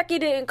surprised Jackie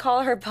didn't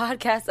call her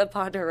podcast a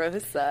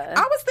Ponderosa.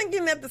 I was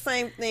thinking that the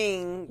same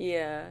thing.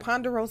 Yeah.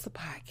 Ponderosa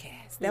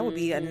podcast. That would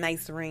be a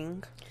nice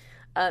ring.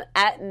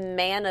 At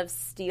Man of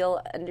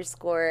Steel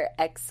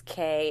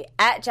 _XK.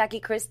 At Jackie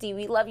Christie,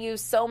 we love you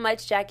so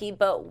much, Jackie,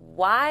 but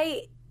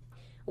why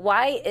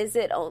is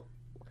it...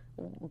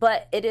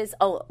 But it is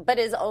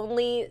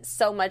only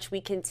so much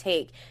we can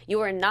take. You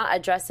are not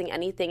addressing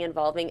anything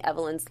involving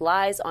Evelyn's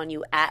lies on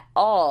you at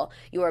all.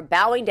 You are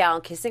bowing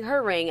down, kissing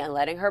her ring, and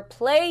letting her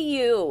play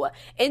you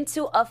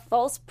into a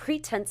false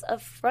pretense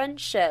of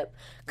friendship.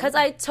 Because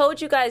I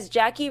told you guys,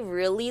 Jackie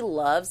really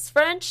loves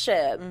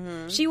friendship.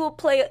 Mm-hmm.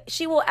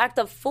 She will act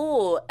a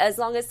fool as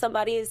long as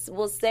somebody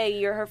will say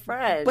you're her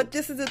friend. But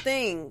this is the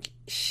thing.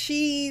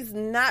 She's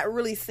not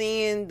really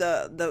seeing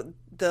the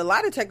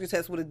lie detector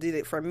test would have did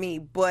it for me,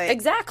 but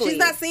exactly, she's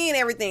not seeing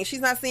everything.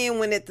 She's not seeing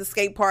when at the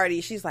skate party,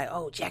 she's like,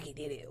 "Oh, Jackie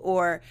did it,"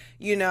 or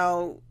you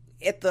know,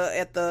 at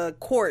the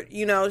court,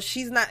 you know,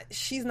 she's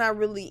not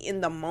really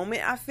in the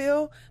moment. I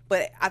feel,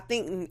 but I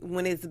think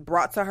when it's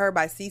brought to her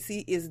by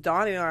Cece, it's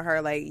dawning on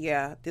her like,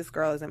 yeah, this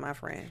girl isn't my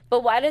friend.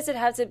 But why does it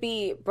have to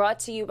be brought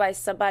to you by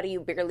somebody you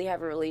barely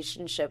have a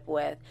relationship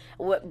with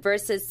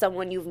versus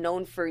someone you've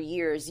known for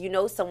years? You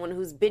know, someone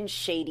who's been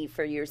shady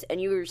for years,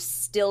 and you're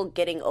still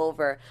getting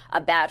over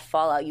a bad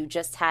fallout you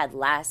just had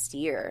last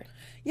year.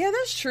 Yeah,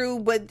 that's true,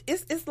 but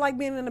it's like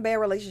being in a bad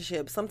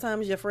relationship.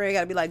 Sometimes your friend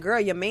got to be like,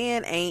 girl, your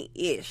man ain't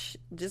ish.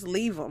 Just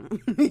leave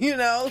him, you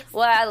know?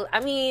 Well,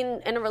 I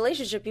mean, in a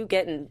relationship, you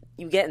getting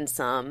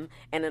some,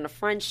 and in a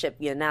friendship,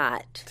 you're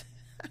not.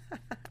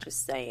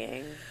 Just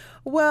saying.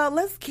 Well,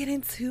 let's get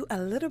into a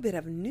little bit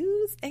of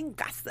news and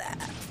gossip.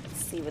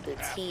 Let's see what the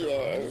tea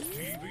is.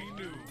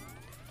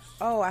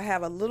 Oh, I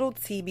have a little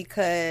tea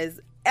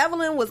because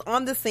Evelyn was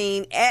on the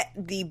scene at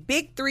the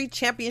Big 3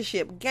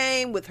 Championship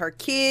game with her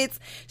kids.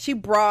 She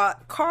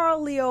brought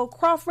Carl Leo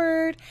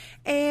Crawford,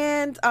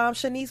 and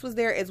Shanice was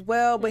there as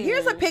well. But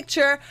here's a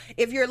picture.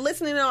 If you're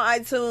listening on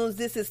iTunes,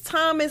 this is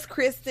Thomas,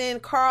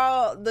 Kristen,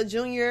 Carl the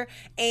Jr.,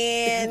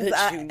 and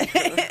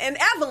and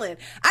Evelyn.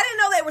 I didn't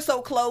know they were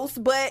so close,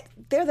 but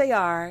there they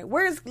are.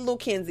 Where's little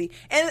Kenzie?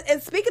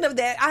 And speaking of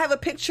that, I have a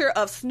picture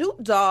of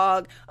Snoop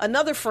Dogg,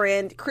 another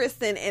friend,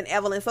 Kristen, and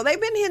Evelyn. So they've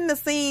been hitting the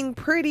scene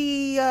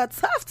pretty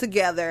tough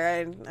together,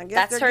 and I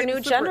guess that's her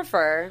new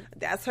Jennifer.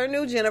 That's her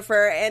new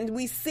Jennifer, and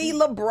we see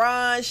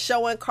LeBron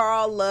showing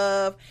Carl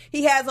love.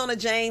 He has on a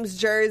James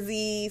women's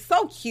jersey.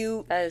 So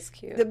cute. That is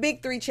cute. The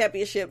Big 3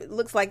 championship. It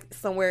looks like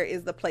somewhere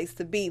is the place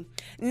to be.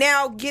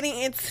 Now, getting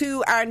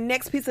into our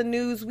next piece of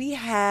news, we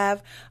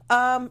have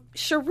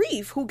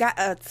Sharif, who got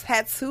a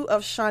tattoo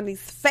of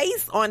Shawnee's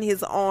face on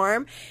his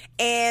arm.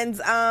 And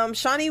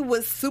Shawnee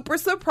was super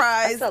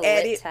surprised That's a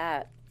at lit it.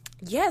 tat.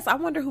 Yes, I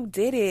wonder who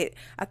did it.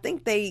 I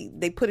think they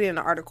put it in an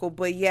article,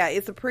 but yeah,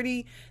 it's a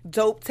pretty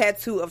dope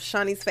tattoo of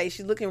Shawnee's face.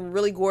 She's looking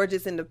really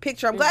gorgeous in the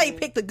picture. I'm glad he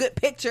picked a good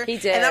picture. He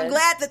did. And I'm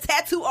glad the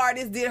tattoo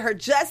artist did her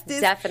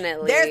justice.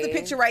 Definitely. There's the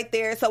picture right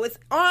there. So it's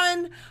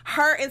on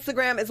her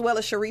Instagram as well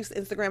as Sharif's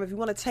Instagram if you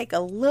want to take a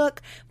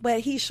look. But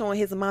he's showing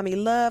his mommy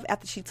love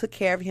after she took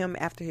care of him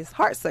after his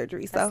heart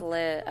surgery. So That's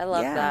lit. I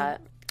love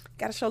that.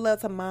 Gotta show love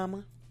to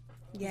mama.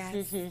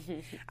 Yes.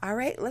 All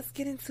right, let's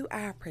get into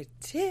our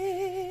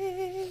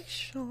prediction.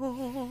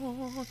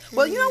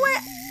 Well, you know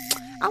what?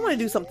 I want to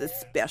do something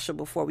special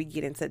before we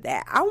get into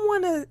that. I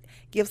want to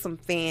give some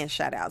fan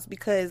shout outs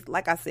because,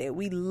 like I said,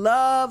 we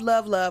love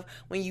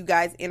when you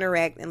guys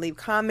interact and leave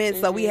comments.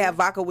 So we have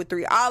Vodka with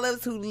 3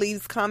 Olives who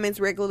leaves comments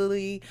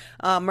regularly,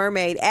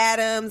 Mermaid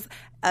Adams,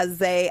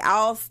 Azay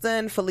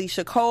Alston,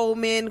 Felicia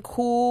Coleman,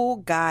 Cool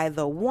Guy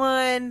the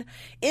One,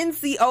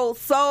 NCO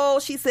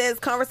Soul. She says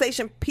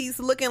conversation piece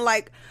looking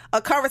like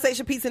a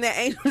conversation piece in that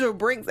Angel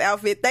Brinks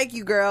outfit. Thank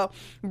you, girl.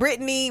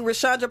 Brittany,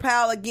 Rashandra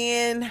Powell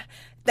again.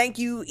 Thank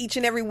you each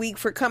and every week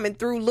for coming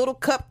through. Little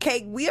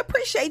Cupcake, we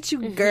appreciate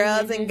you,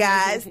 girls and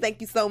guys.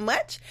 Thank you so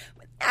much.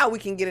 But now we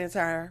can get into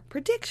our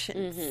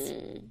predictions.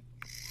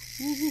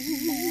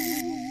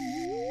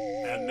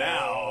 And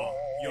now,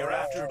 your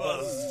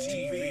AfterBuzz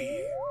TV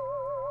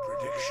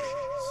Predictions.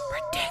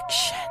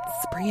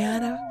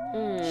 Brianna,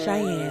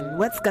 Cheyenne,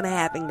 what's going to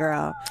happen,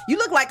 girl? You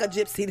look like a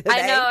gypsy today.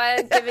 I know,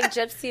 I'm giving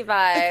gypsy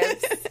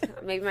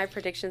vibes. Maybe my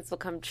predictions will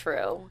come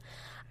true.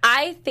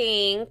 I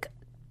think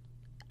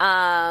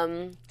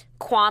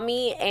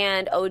Kwame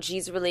and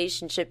OG's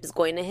relationship is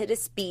going to hit a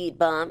speed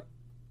bump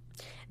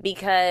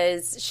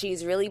because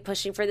she's really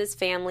pushing for this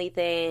family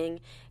thing.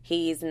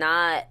 He's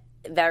not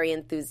very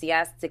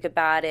enthusiastic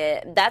about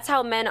it. That's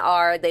how men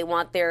are. They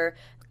want their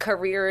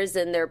careers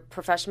and their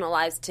professional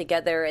lives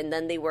together, and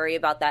then they worry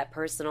about that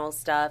personal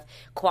stuff.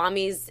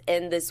 Kwame's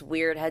in this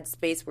weird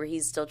headspace where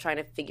he's still trying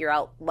to figure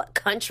out what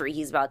country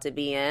he's about to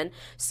be in.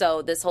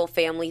 So this whole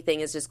family thing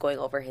is just going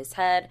over his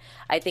head.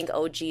 I think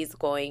OG is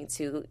going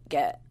to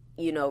get,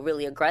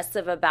 really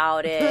aggressive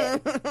about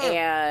it.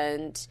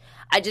 And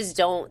I just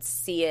don't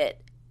see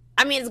it.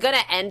 I mean, it's going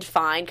to end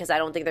fine because I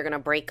don't think they're going to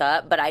break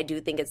up, but I do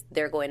think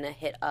they're going to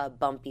hit a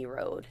bumpy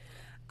road.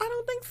 I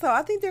don't think so.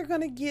 I think they're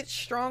going to get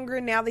stronger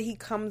now that he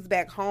comes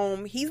back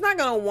home. He's not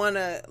going to want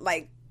to,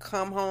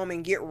 come home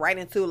and get right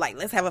into,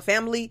 let's have a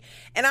family.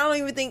 And I don't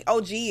even think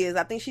OG is.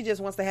 I think she just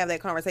wants to have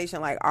that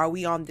conversation, are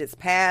we on this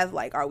path?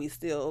 Are we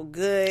still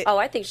good? Oh,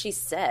 I think she's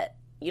set.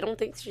 You don't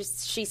think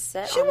she's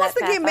set? She on wants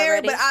that to path get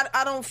married, already? but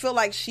I don't feel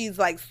like she's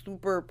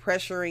super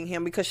pressuring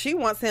him because she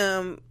wants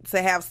him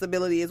to have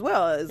stability as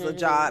well as a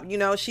job.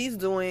 She's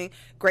doing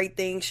great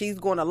things. She's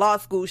going to law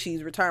school.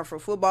 She's retiring from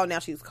football. Now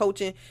she's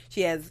coaching.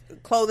 She has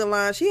clothing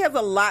line. She has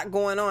a lot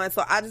going on.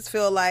 So I just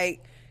feel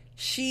like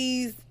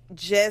she's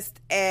just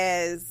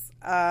as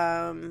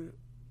adamant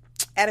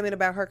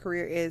about her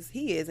career as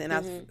he is. And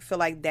I feel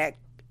like that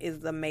is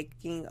the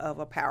making of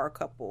a power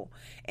couple.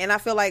 And I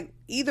feel like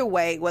either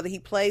way, whether he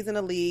plays in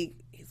the league,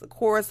 he's a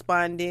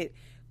correspondent,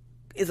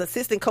 is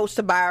assistant coach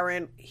to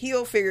Byron,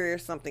 he'll figure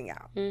something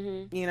out.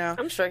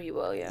 I'm sure he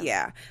will, yeah.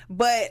 Yeah.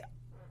 But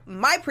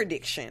my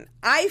prediction,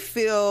 I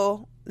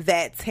feel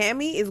that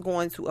Tammy is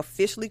going to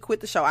officially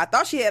quit the show. I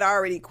thought she had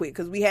already quit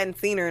because we hadn't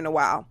seen her in a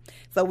while.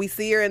 So we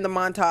see her in the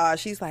montage.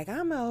 She's like,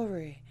 I'm over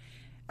it.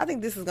 I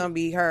think this is going to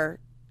be her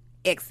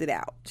exit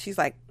out. She's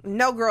like,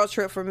 no girls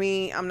trip for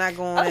me. I'm not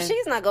going. Oh,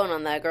 she's not going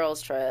on that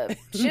girls trip.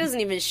 She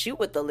doesn't even shoot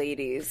with the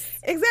ladies.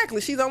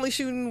 Exactly. She's only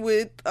shooting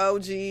with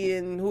OG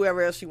and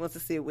whoever else she wants to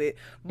sit with.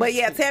 But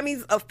yeah,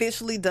 Tammy's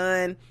officially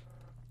done.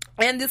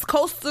 And this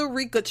Costa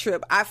Rica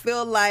trip, I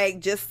feel like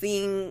just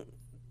seeing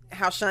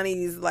how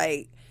Shawnee's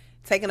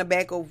taken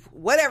aback of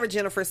whatever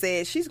Jennifer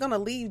said, she's going to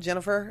leave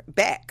Jennifer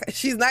back.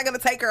 She's not going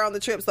to take her on the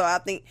trip. So I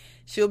think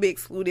she'll be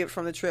excluded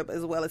from the trip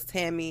as well as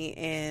Tammy.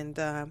 And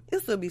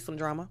it'll still be some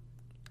drama.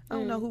 I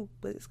don't know who,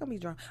 but it's going to be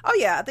drama. Oh,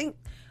 yeah. I think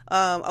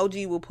OG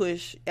will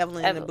push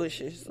Evelyn in the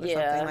bushes or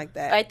something like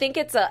that. I think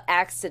it's an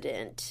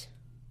accident.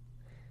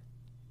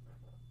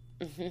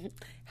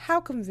 How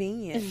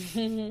convenient.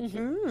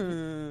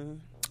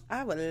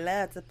 I would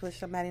love to push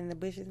somebody in the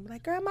bushes and be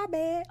like, girl, my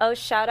bad. Oh,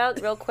 shout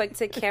out real quick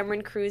to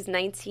Cameron Cruz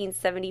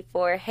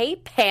 1974. Hey,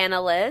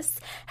 panelists.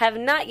 Have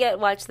not yet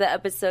watched the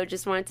episode.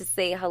 Just wanted to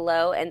say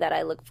hello and that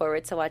I look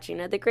forward to watching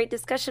another great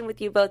discussion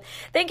with you both.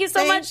 Thank you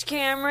so much,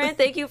 Cameron.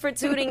 Thank you for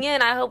tuning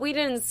in. I hope we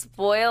didn't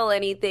spoil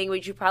anything,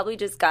 which you probably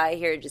just got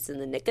here just in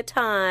the nick of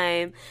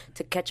time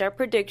to catch our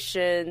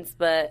predictions.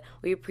 But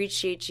we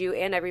appreciate you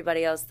and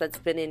everybody else that's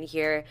been in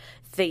here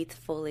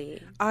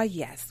faithfully.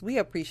 Yes, we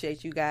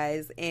appreciate you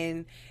guys.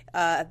 And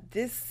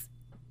this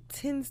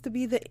tends to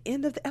be the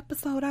end of the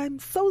episode. I'm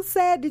so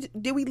sad.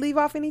 Did we leave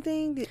off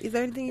anything? Is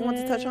there anything you want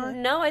to touch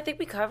on? No, I think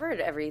we covered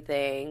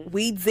everything.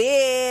 We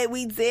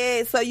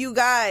did. So you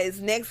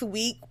guys, next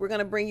week we're going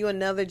to bring you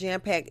another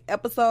jam-packed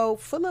episode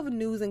full of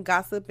news and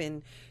gossip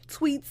and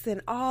tweets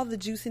and all the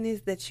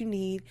juiciness that you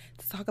need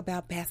to talk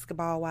about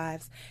Basketball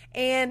Wives.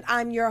 And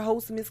I'm your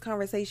host, Miss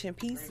Conversation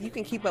Piece. You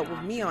can keep up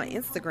with me on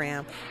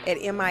Instagram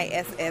at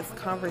MISS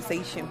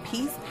Conversation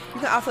Piece.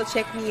 You can also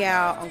check me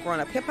out on Growing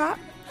Up Hip Hop.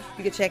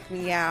 You can check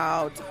me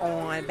out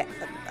on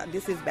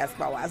this is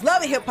Basketball Wives.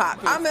 Love it, hip hop.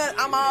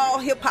 I'm all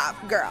hip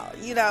hop girl.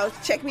 You know,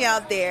 check me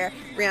out there.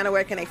 Brianna,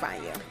 where can they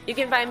find you? You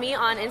can find me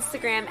on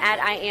Instagram at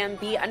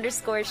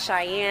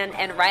IamB_Cheyenne.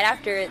 And right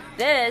after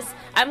this,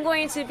 I'm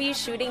going to be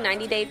shooting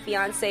 90 Day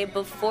Fiance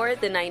before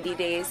the 90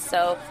 days.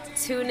 So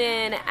tune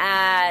in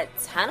at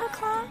 10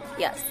 o'clock.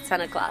 Yes,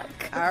 10 o'clock.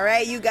 All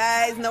right, you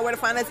guys know where to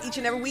find us each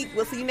and every week.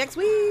 We'll see you next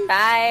week.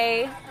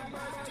 Bye.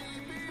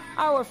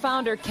 Our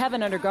founder,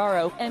 Kevin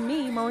Undergaro, and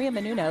me, Maria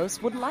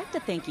Menounos, would like to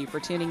thank you for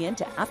tuning in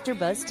to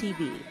AfterBuzz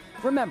TV.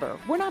 Remember,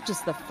 we're not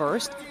just the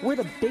first, we're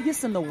the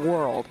biggest in the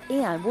world,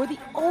 and we're the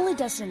only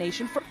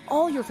destination for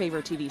all your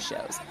favorite TV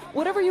shows.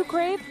 Whatever you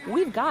crave,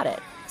 we've got it.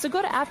 So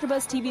go to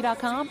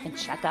AfterBuzzTV.com and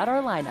check out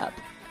our lineup.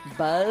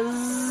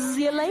 Buzz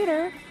you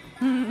later.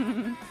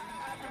 The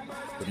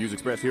views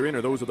expressed herein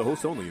are those of the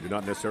hosts only and do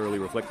not necessarily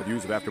reflect the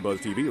views of AfterBuzz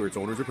TV or its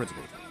owners or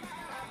principals.